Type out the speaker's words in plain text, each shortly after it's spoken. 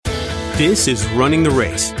This is Running the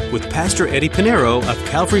Race with Pastor Eddie Pinero of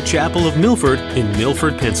Calvary Chapel of Milford in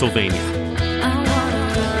Milford, Pennsylvania.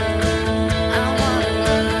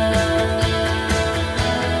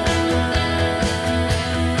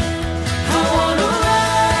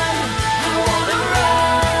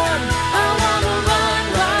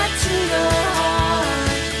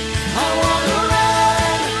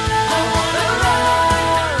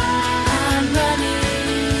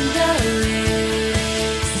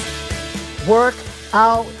 Work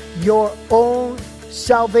out your own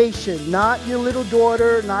salvation, not your little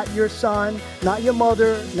daughter, not your son, not your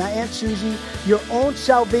mother, not Aunt Susie. Your own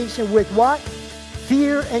salvation with what?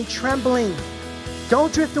 Fear and trembling.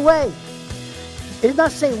 Don't drift away. It's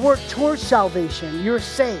not saying work towards salvation. You're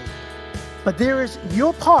saved. But there is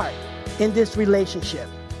your part in this relationship.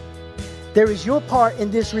 There is your part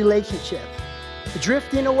in this relationship.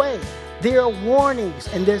 Drifting away. There are warnings,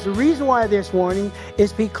 and there's a reason why there's warning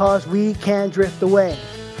is because we can drift away.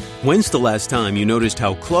 When's the last time you noticed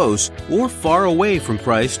how close or far away from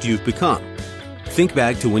Christ you've become? Think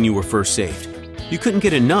back to when you were first saved. You couldn't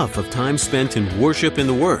get enough of time spent in worship and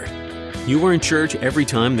the Word. You were in church every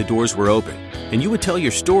time the doors were open, and you would tell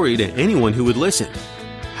your story to anyone who would listen.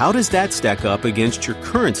 How does that stack up against your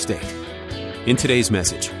current state? In today's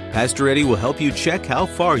message, Pastor Eddie will help you check how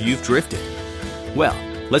far you've drifted. Well,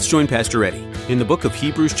 let's join Pastor Eddie in the book of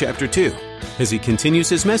Hebrews chapter 2 as he continues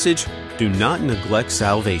his message, Do Not Neglect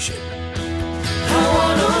Salvation.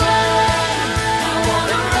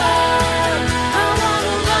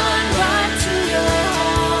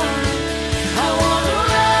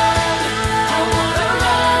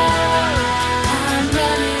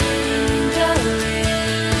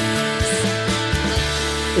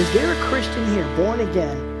 Is there a Christian here, born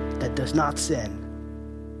again, that does not sin?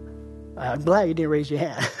 I'm glad you didn't raise your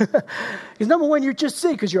hand. Because number one, you're just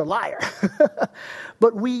sick because you're a liar.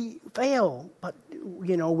 But we fail. But,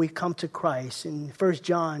 we come to Christ. In 1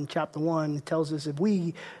 John chapter 1, it tells us if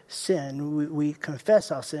we sin, we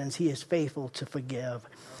confess our sins, he is faithful to forgive.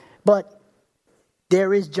 But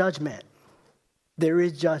there is judgment. There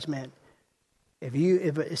is judgment. If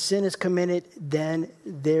a sin is committed, then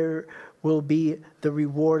there will be the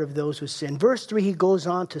reward of those who sin. Verse 3, he goes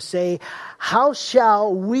on to say, how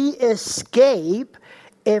shall we escape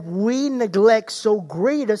if we neglect so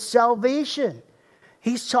great a salvation?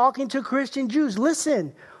 He's talking to Christian Jews.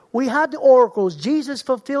 Listen, we had the oracles. Jesus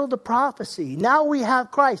fulfilled the prophecy. Now we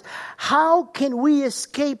have Christ. How can we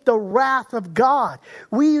escape the wrath of God?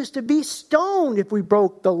 We used to be stoned if we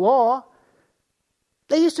broke the law.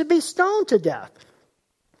 They used to be stoned to death.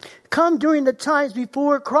 Come during the times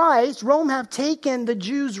before Christ, Rome have taken the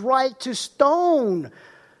Jews' right to stone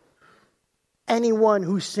anyone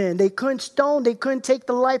who sinned. They couldn't stone, they couldn't take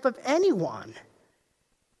the life of anyone.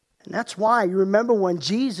 And that's why you remember when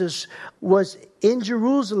Jesus was in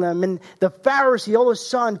Jerusalem and the Pharisee, all of a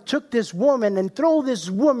sudden, took this woman and threw this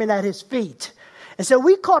woman at his feet. And said,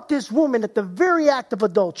 we caught this woman at the very act of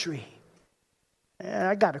adultery. And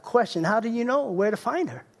I got a question. How do you know where to find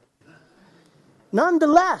her?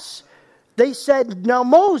 Nonetheless, they said, now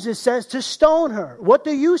Moses says to stone her. What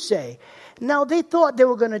do you say? Now they thought they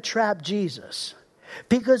were going to trap Jesus.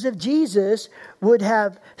 Because if Jesus would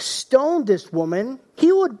have stoned this woman,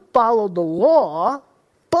 he would follow the law,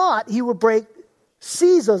 but he would break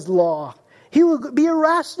Caesar's law. He would be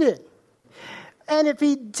arrested. And if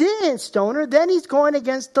he didn't stone her, then he's going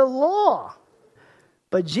against the law.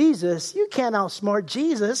 But Jesus, you can't outsmart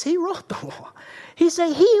Jesus. He wrote the law. He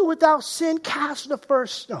said, he without sin cast the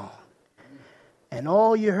first stone. And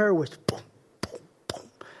all you heard was boom, boom,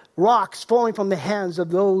 boom. Rocks falling from the hands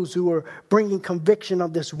of those who were bringing conviction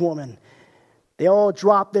of this woman. They all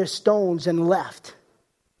dropped their stones and left.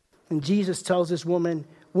 And Jesus tells this woman,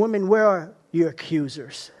 woman, where are your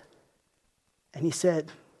accusers? And he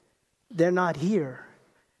said, they're not here.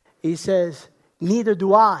 He says, neither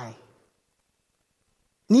do I.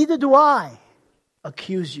 Neither do I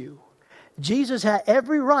accuse you. Jesus had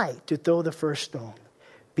every right to throw the first stone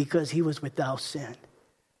because he was without sin.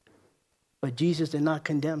 But Jesus did not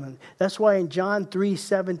condemn him. That's why in John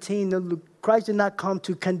 3:17, Christ did not come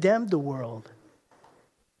to condemn the world,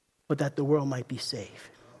 but that the world might be saved.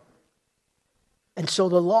 And so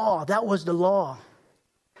the law, that was the law.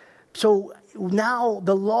 So now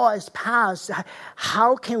the law is passed.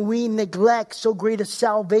 How can we neglect so great a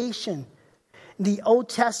salvation? The Old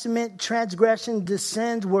Testament transgression, the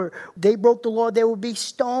sins where they broke the law, they would be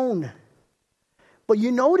stoned. But you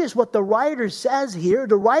notice what the writer says here.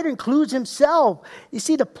 The writer includes himself. You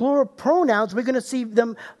see the plural pronouns. We're going to see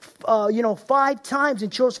them, 5 times in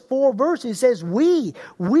just 4 verses. He says, we.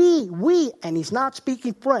 And he's not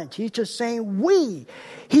speaking French. He's just saying we.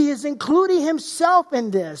 He is including himself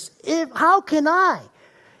in this. How can I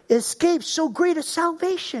escape so great a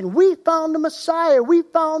salvation? We found the Messiah. We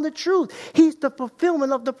found the truth. He's the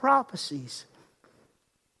fulfillment of the prophecies.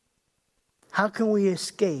 How can we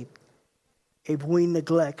escape if we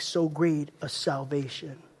neglect so great a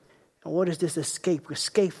salvation? And what is this escape?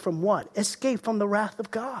 Escape from what? Escape from the wrath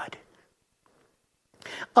of God.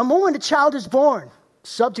 A moment a child is born,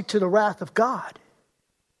 subject to the wrath of God.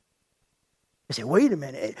 You say, wait a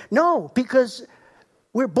minute. No, because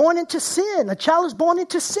we're born into sin. A child is born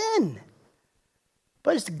into sin.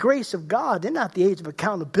 But it's the grace of God. They're not the age of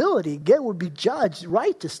accountability. God would be judged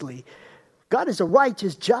righteously. God is a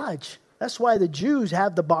righteous judge. That's why the Jews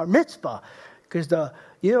have the bar mitzvah. Because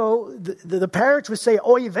the parents would say,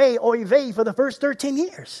 oy vey, for the first 13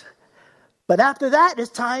 years. But after that, it's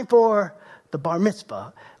time for the bar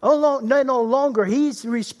mitzvah. No longer, he's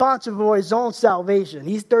responsible for his own salvation.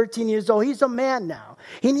 He's 13 years old. He's a man now.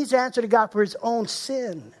 He needs to answer to God for his own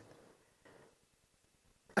sin.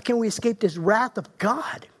 How can we escape this wrath of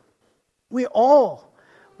God? We all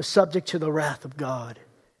were subject to the wrath of God.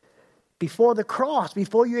 Before the cross,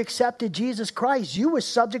 before you accepted Jesus Christ, you were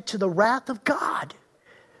subject to the wrath of God.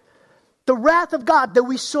 The wrath of God that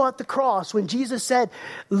we saw at the cross when Jesus said,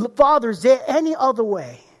 Father, is there any other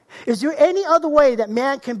way? Is there any other way that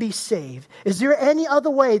man can be saved? Is there any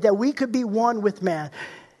other way that we could be one with man?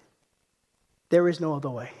 There is no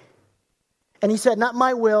other way. And he said, not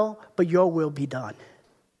my will, but your will be done.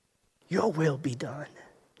 Your will be done,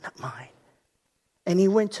 not mine. And he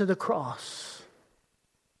went to the cross.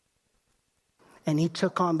 And he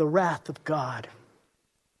took on the wrath of God.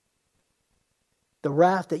 The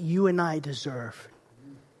wrath that you and I deserve.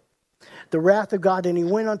 The wrath of God. And he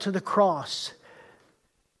went onto the cross.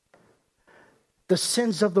 The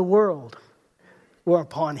sins of the world were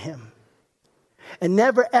upon him. And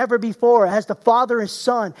never ever before has the Father and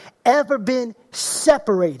Son ever been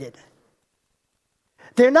separated.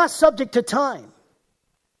 They're not subject to time.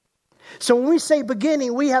 So when we say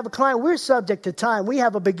beginning, we have a client, we're subject to time. We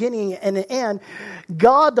have a beginning and an end.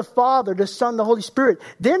 God the Father, the Son, the Holy Spirit,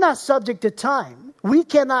 they're not subject to time. We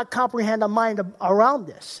cannot comprehend our mind around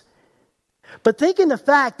this. But thinking the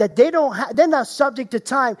fact that they're not subject to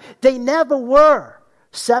time, they never were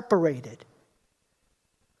separated.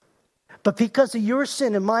 But because of your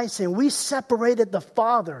sin and my sin, we separated the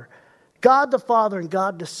Father, God the Father and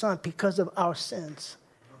God the Son, because of our sins.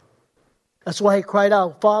 That's why he cried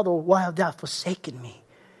out, Father, why have thou forsaken me?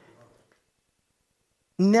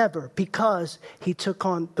 Never, because he took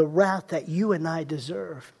on the wrath that you and I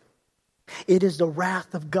deserve. It is the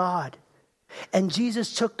wrath of God. And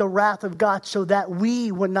Jesus took the wrath of God so that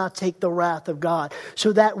we would not take the wrath of God.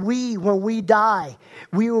 So that we, when we die,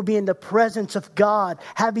 we will be in the presence of God,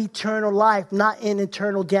 have eternal life, not in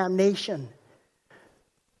eternal damnation.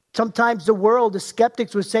 Sometimes the world, the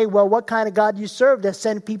skeptics would say, well, what kind of God do you serve that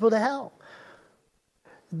send people to hell?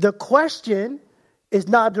 The question is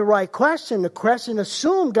not the right question. The question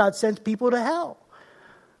assumes God sends people to hell.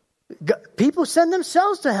 People send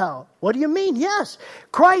themselves to hell. What do you mean? Yes.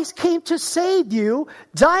 Christ came to save you,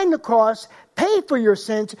 died on the cross, paid for your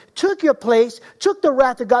sins, took your place, took the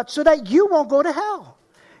wrath of God so that you won't go to hell.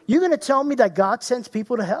 You're going to tell me that God sends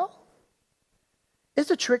people to hell? It's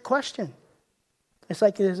a trick question. It's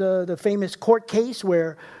like there's the famous court case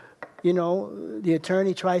where, the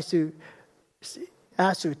attorney tries to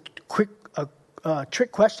ask a quick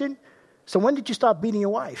trick question. So when did you stop beating your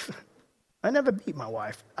wife? I never beat my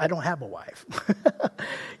wife. I don't have a wife.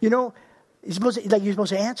 You're supposed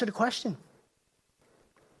to answer the question.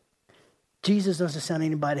 Jesus doesn't send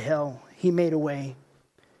anybody to hell. He made a way.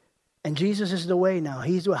 And Jesus is the way now.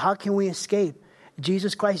 How can we escape?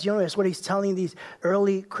 Jesus Christ, that's what he's telling these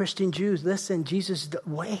early Christian Jews. Listen, Jesus is the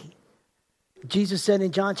way. Jesus said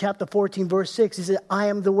in John chapter 14, verse 6, he said, I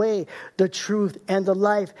am the way, the truth, and the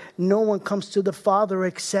life. No one comes to the Father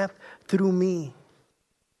except through me.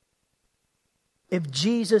 If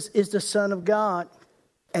Jesus is the Son of God,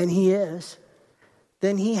 and he is,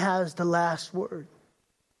 then he has the last word.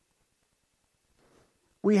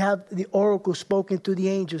 We have the oracle spoken through the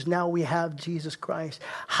angels. Now we have Jesus Christ.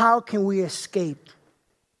 How can we escape?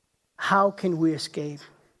 How can we escape?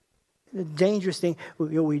 The dangerous thing,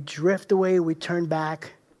 we drift away, we turn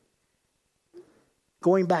back.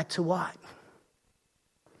 Going back to what?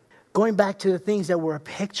 Going back to the things that were a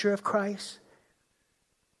picture of Christ.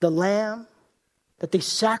 The lamb that they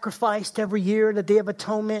sacrificed every year in the Day of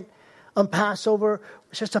Atonement. on Passover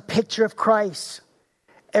was just a picture of Christ.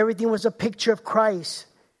 Everything was a picture of Christ.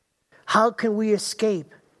 How can we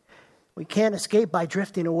escape? We can't escape by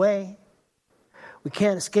drifting away. We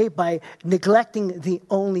can't escape by neglecting the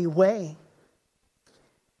only way.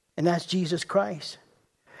 And that's Jesus Christ.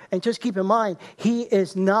 And just keep in mind, he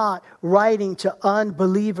is not writing to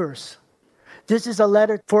unbelievers. This is a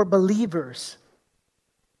letter for believers.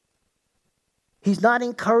 He's not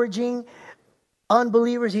encouraging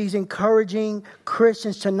unbelievers. He's encouraging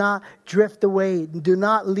Christians to not drift away. Do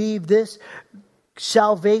not leave this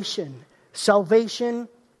salvation. Salvation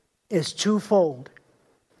is twofold.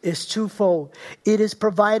 It's twofold. It is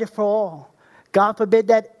provided for all. God forbid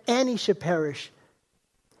that any should perish.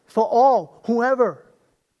 For all, whoever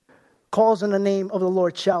calls on the name of the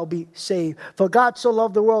Lord shall be saved. For God so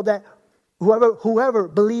loved the world that whoever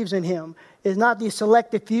believes in him is not the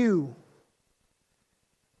selected few.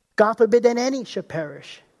 God forbid that any should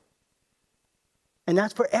perish. And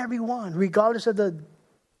that's for everyone, regardless of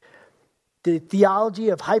the theology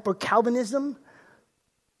of hyper-Calvinism.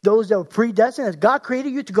 Those that were predestined, as God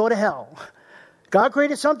created you to go to hell. God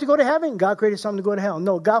created some to go to heaven. God created some to go to hell.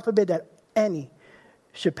 No, God forbid that any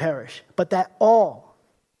should perish, but that all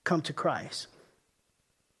come to Christ.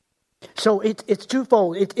 So it's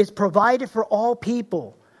twofold. It's provided for all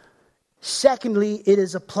people. Secondly, it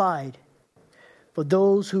is applied for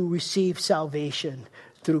those who receive salvation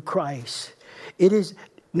through Christ. It is,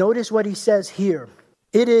 notice what he says here.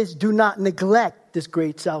 It is, do not neglect this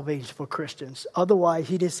great salvation for Christians. Otherwise,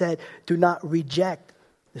 he just said, do not reject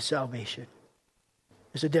the salvation.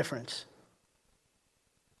 There's a difference.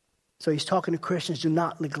 So he's talking to Christians, do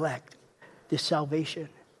not neglect this salvation.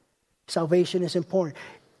 Salvation is important.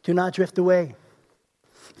 Do not drift away.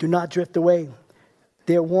 Do not drift away.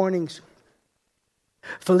 There are warnings.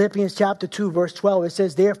 Philippians chapter 2, verse 12, it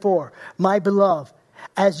says, therefore, my beloved,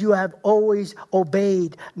 as you have always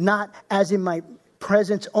obeyed, not as in my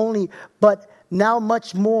presence only, but now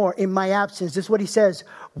much more in my absence. This is what he says.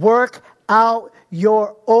 Work out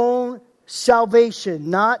your own salvation.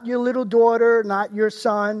 Not your little daughter, not your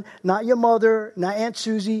son, not your mother, not Aunt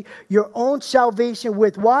Susie. Your own salvation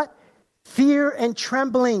with what? Fear and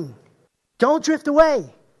trembling. Don't drift away.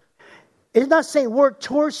 It's not saying work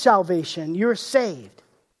towards salvation. You're saved.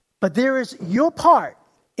 But there is your part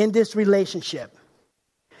in this relationship.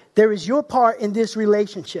 There is your part in this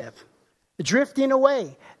relationship. Drifting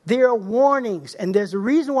away. There are warnings. And there's a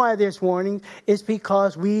reason why there's warnings. It's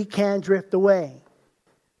because we can drift away.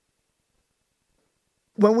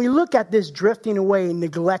 When we look at this drifting away and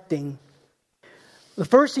neglecting, the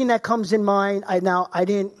first thing that comes in mind, I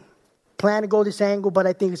didn't plan to go this angle, but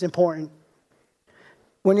I think it's important.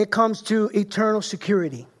 When it comes to eternal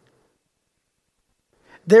security,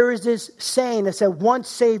 there is this saying that said, once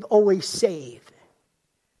saved, always saved.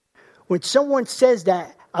 When someone says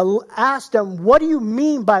that, I'll ask them, what do you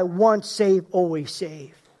mean by once saved, always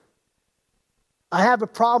saved? I have a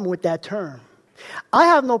problem with that term. I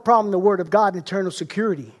have no problem in the Word of God, eternal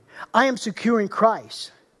security. I am secure in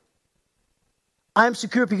Christ. I am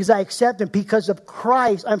secure because I accept Him. Because of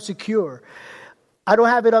Christ, I'm secure. I don't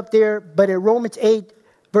have it up there, but in Romans 8,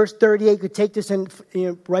 verse 38, you could take this and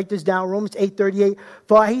write this down. Romans 8:38.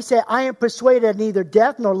 For he said, I am persuaded that neither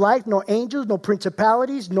death, nor life, nor angels, nor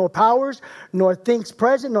principalities, nor powers, nor things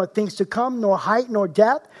present, nor things to come, nor height, nor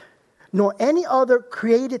depth, nor any other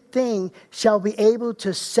created thing shall be able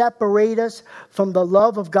to separate us from the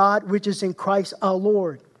love of God, which is in Christ our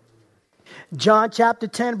Lord. John chapter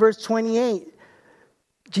 10, verse 28.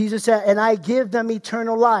 Jesus said, and I give them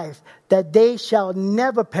eternal life, that they shall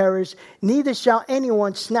never perish, neither shall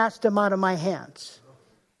anyone snatch them out of my hands.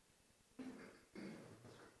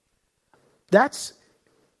 That's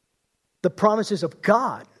the promises of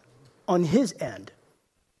God on His end.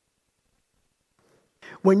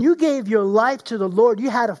 When you gave your life to the Lord, you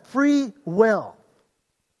had a free will.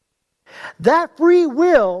 That free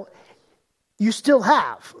will you still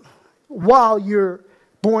have while you're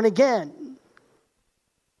born again.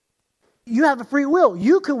 You have a free will.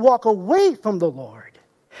 You can walk away from the Lord.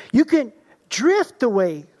 You can drift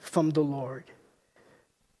away from the Lord.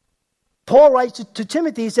 Paul writes to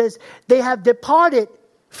Timothy, he says, they have departed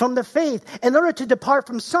from the faith. In order to depart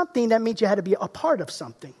from something, that means you had to be a part of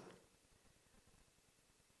something.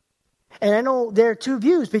 And I know there are two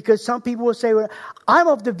views, because some people will say, well, I'm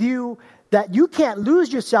of the view that you can't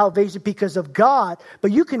lose your salvation because of God,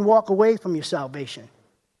 but you can walk away from your salvation.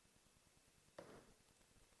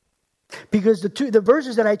 Because the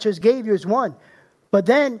verses that I just gave you is one. But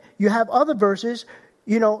then you have other verses.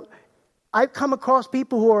 I've come across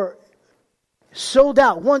people who are sold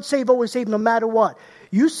out. Once saved, always saved, no matter what.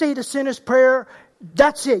 You say the sinner's prayer,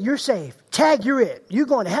 That's it. You're saved. Tag, you're it. You're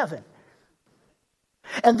going to heaven.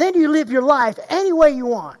 And then you live your life any way you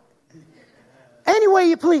want. Any way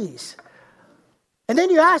you please. And then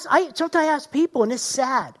you ask, sometimes I ask people, and it's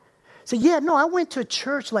sad. Say, yeah, no, I went to a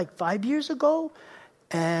church like 5 years ago,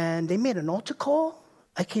 and they made an altar call.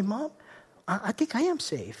 I came up. I think I am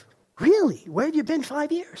saved. Really? Where have you been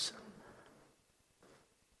 5 years?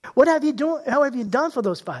 What have you done? How have you done for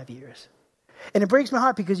those 5 years? And it breaks my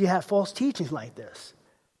heart because you have false teachings like this.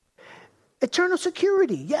 Eternal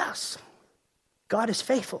security, yes. God is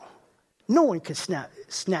faithful. No one can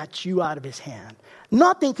snatch you out of his hand.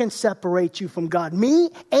 Nothing can separate you from God. Me,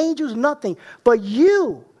 angels, nothing. But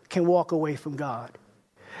you can walk away from God.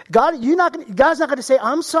 God's not going to say,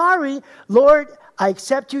 I'm sorry, Lord, I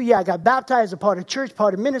accept you. Yeah, I got baptized as a part of church,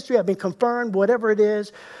 part of ministry. I've been confirmed, whatever it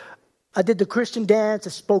is. I did the Christian dance. I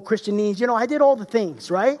spoke Christianese. I did all the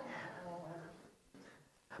things, right?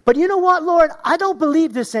 But you know what, Lord? I don't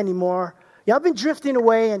believe this anymore. Yeah, I've been drifting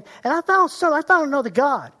away, and I found another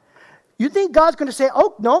God. You think God's going to say,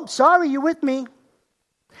 oh, no, sorry, you're with me.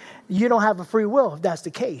 You don't have a free will if that's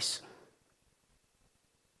the case.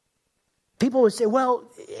 People would say, well,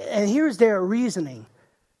 and here's their reasoning.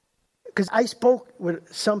 Because I spoke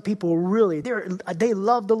with some people really, they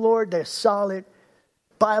love the Lord, they're solid,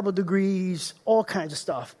 Bible degrees, all kinds of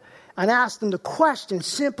stuff. And I asked them the question,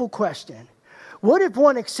 simple question. What if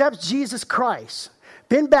one accepts Jesus Christ,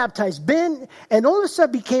 been baptized, and all of a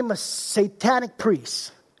sudden became a satanic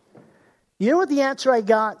priest? You know what the answer I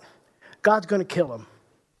got? God's going to kill him.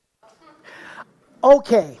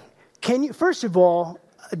 Okay, first of all,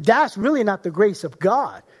 that's really not the grace of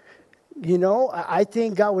God. I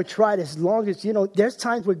think God would try it as long as, there's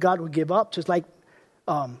times where God would give up, just like,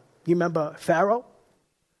 you remember Pharaoh?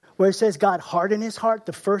 Where it says God hardened his heart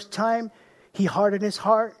the first time he hardened his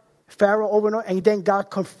heart, Pharaoh over and over, and then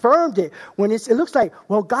God confirmed it. When it looks like,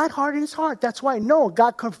 well, God hardened his heart. That's why, no,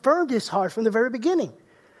 God confirmed his heart from the very beginning.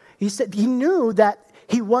 He said he knew that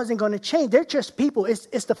he wasn't going to change. They're just people.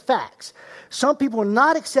 It's the facts. Some people will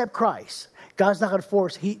not accept Christ. God's not going to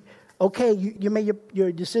force. You made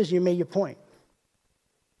your decision. You made your point.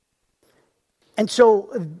 And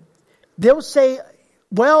so they'll say,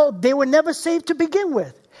 well, they were never saved to begin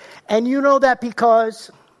with. And you know that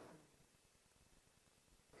because,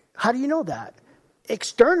 how do you know that?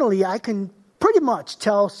 Externally, I can pretty much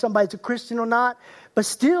tell somebody's a Christian or not. But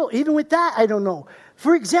still, even with that, I don't know.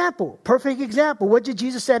 For example, perfect example, what did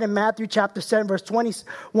Jesus say in Matthew chapter 7, verse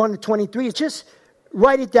 21 to 23? Just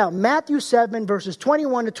write it down. Matthew 7, verses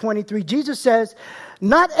 21 to 23. Jesus says,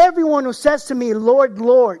 not everyone who says to me, Lord,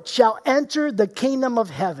 Lord, shall enter the kingdom of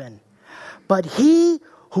heaven, but he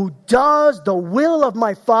who does the will of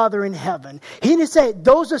my Father in heaven. He didn't say,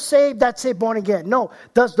 those are saved, that's saved, born again. No,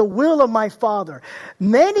 does the will of my Father.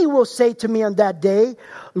 Many will say to me on that day,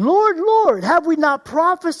 Lord, Lord, have we not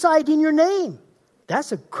prophesied in your name?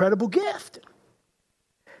 That's a credible gift.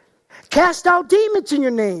 Cast out demons in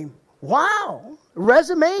your name. Wow.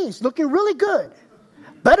 Resumes looking really good.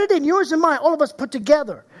 Better than yours and mine, all of us put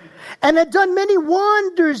together. And have done many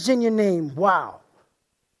wonders in your name. Wow.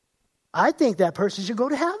 I think that person should go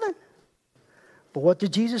to heaven. But what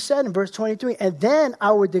did Jesus say in verse 23? And then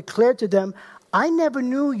I would declare to them, I never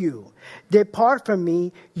knew you. Depart from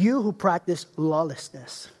me, you who practice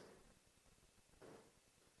lawlessness.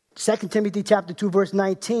 2 Timothy chapter 2, verse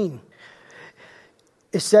 19.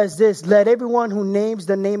 It says this, let everyone who names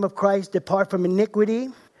the name of Christ depart from iniquity.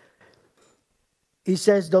 He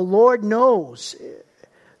says, the Lord knows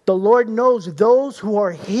those who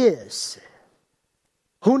are his.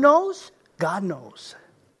 Who knows? God knows.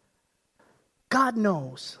 God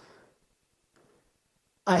knows.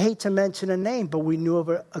 I hate to mention a name, but we knew of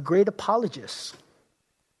a great apologist.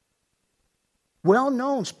 Well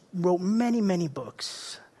known, wrote many, many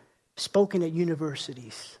books, spoken at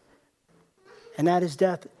universities. And at his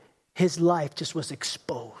death, his life just was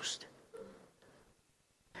exposed.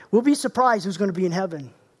 We'll be surprised who's going to be in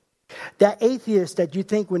heaven. That atheist that you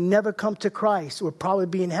think would never come to Christ will probably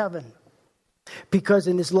be in heaven. Because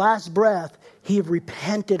in his last breath, he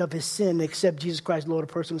repented of his sin and accepted Jesus Christ, Lord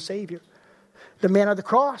and personal Savior. The man on the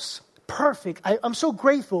cross, perfect. I'm so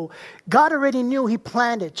grateful. God already knew, he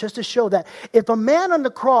planned it just to show that if a man on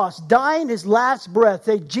the cross died in his last breath,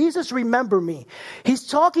 say, Jesus, remember me. He's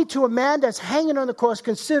talking to a man that's hanging on the cross,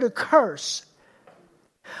 considered cursed.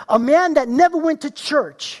 A man that never went to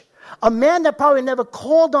church. A man that probably never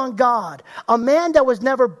called on God. A man that was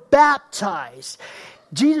never baptized.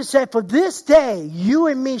 Jesus said, for this day, you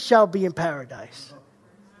and me shall be in paradise.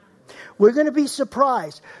 We're going to be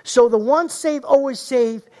surprised. So the once saved, always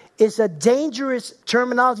saved is a dangerous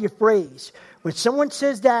terminology phrase. When someone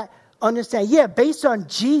says that, understand, based on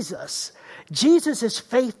Jesus. Jesus is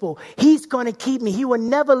faithful. He's going to keep me. He will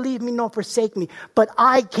never leave me nor forsake me. But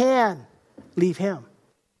I can leave him.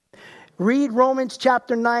 Read Romans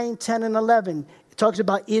chapter 9, 10, and 11. It talks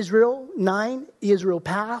about Israel. 9, Israel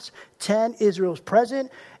past. 10, Israel's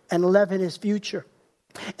present. And 11 is future.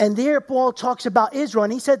 And there Paul talks about Israel.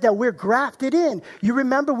 And he said that we're grafted in. You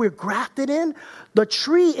remember we're grafted in? The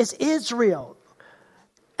tree is Israel.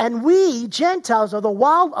 And we, Gentiles, are the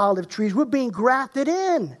wild olive trees. We're being grafted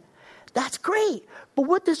in. That's great. But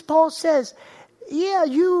what does Paul says?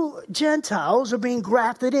 You Gentiles are being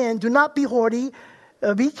grafted in. Do not be haughty.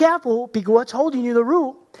 Be careful, because what's holding you the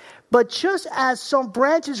root. But just as some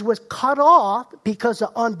branches was cut off because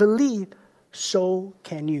of unbelief, so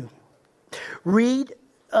can you. Read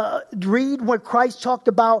what Christ talked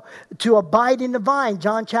about to abide in the vine,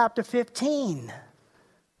 John chapter 15.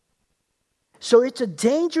 So it's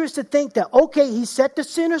dangerous to think that, he said the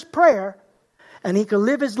sinner's prayer, and he can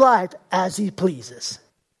live his life as he pleases.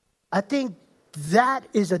 I think that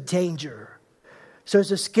is a danger. So it's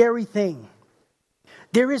a scary thing.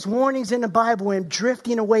 There is warnings in the Bible, and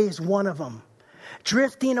drifting away is one of them.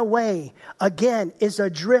 Drifting away, again, is a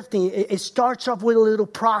drifting. It starts off with a little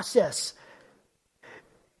process.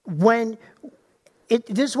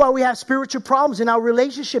 This is why we have spiritual problems in our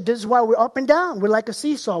relationship. This is why we're up and down. We're like a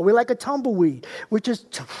seesaw. We're like a tumbleweed. We're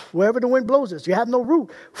just wherever the wind blows us. You have no root.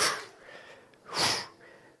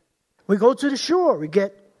 We go to the shore. We go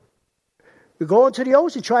into the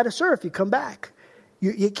ocean, try to surf. You come back.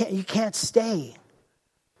 You can't stay.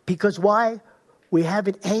 Because why? We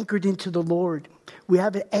haven't anchored into the Lord. We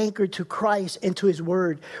haven't anchored to Christ, into his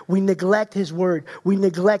word. We neglect his word. We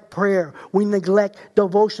neglect prayer. We neglect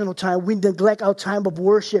devotional time. We neglect our time of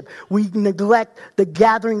worship. We neglect the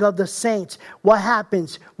gathering of the saints. What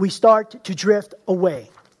happens? We start to drift away.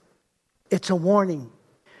 It's a warning.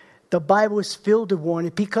 The Bible is filled with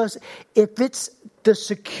warning, because if it's the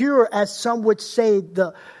secure, as some would say,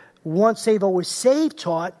 the once saved, always saved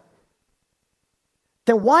taught,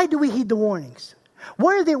 then why do we heed the warnings?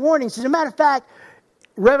 What are the warnings? As a matter of fact,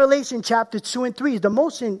 Revelation chapter 2 and 3 is the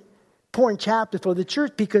most important chapter for the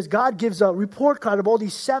church, because God gives a report card of all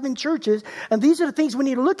these 7 churches. And these are the things we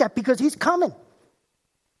need to look at, because he's coming.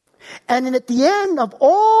 And then at the end of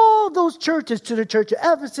all those churches, to the church of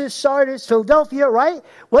Ephesus, Sardis, Philadelphia, right?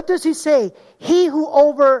 What does he say? He who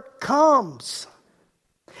overcomes.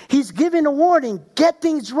 He's giving a warning. Get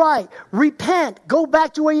things right. Repent. Go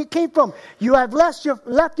back to where you came from. You have left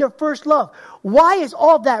your first love. Why is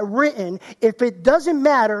all that written? If it doesn't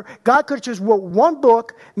matter, God could have just wrote one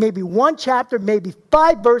book, maybe one chapter, maybe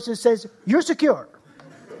 5 verses, says, you're secure.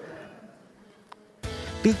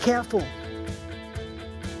 Be careful.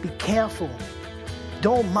 Be careful.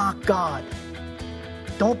 Don't mock God.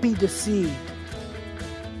 Don't be deceived.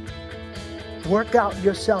 Work out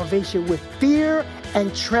your salvation with fear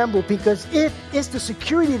and tremble, because if it's the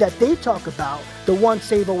security that they talk about, the once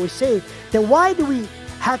saved, always saved, then why do we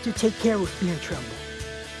have to take care of fear and tremble?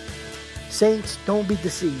 Saints, don't be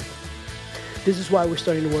deceived. This is why we're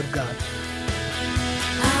studying the Word of God.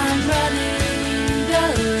 I'm running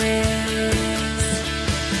the race.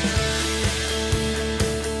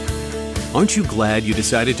 Aren't you glad you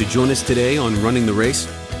decided to join us today on Running the Race?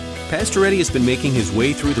 Pastor Eddie has been making his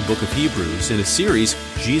way through the book of Hebrews in a series,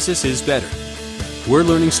 Jesus is Better. We're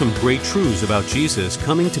learning some great truths about Jesus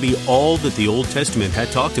coming to be all that the Old Testament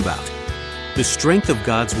had talked about. The strength of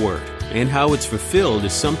God's Word and how it's fulfilled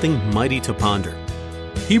is something mighty to ponder.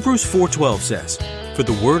 Hebrews 4:12 says, "For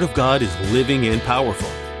the Word of God is living and powerful,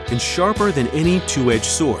 and sharper than any two-edged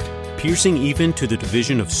sword, piercing even to the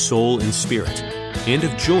division of soul and spirit, and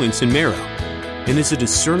of joints and marrow, and is a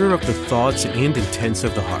discerner of the thoughts and intents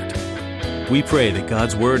of the heart." We pray that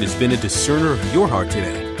God's Word has been a discerner of your heart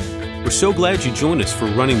today. We're so glad you joined us for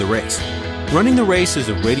Running the Race. Running the Race is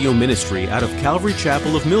a radio ministry out of Calvary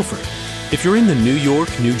Chapel of Milford. If you're in the New York,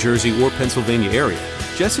 New Jersey, or Pennsylvania area,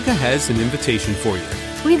 Jessica has an invitation for you.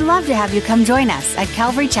 We'd love to have you come join us at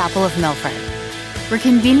Calvary Chapel of Milford. We're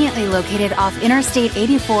conveniently located off Interstate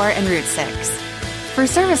 84 and Route 6. For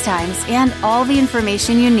service times and all the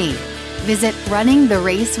information you need, visit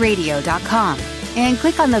runningtheraceradio.com and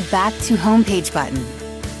click on the Back to Homepage button.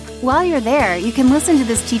 While you're there, you can listen to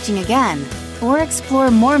this teaching again or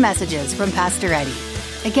explore more messages from Pastor Eddie.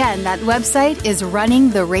 Again, that website is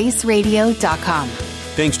runningtheraceradio.com.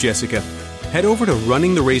 Thanks, Jessica. Head over to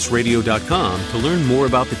runningtheraceradio.com to learn more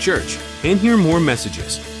about the church and hear more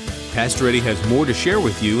messages. Pastor Eddie has more to share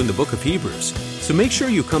with you in the book of Hebrews, so make sure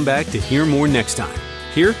you come back to hear more next time,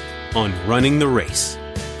 here on Running the Race.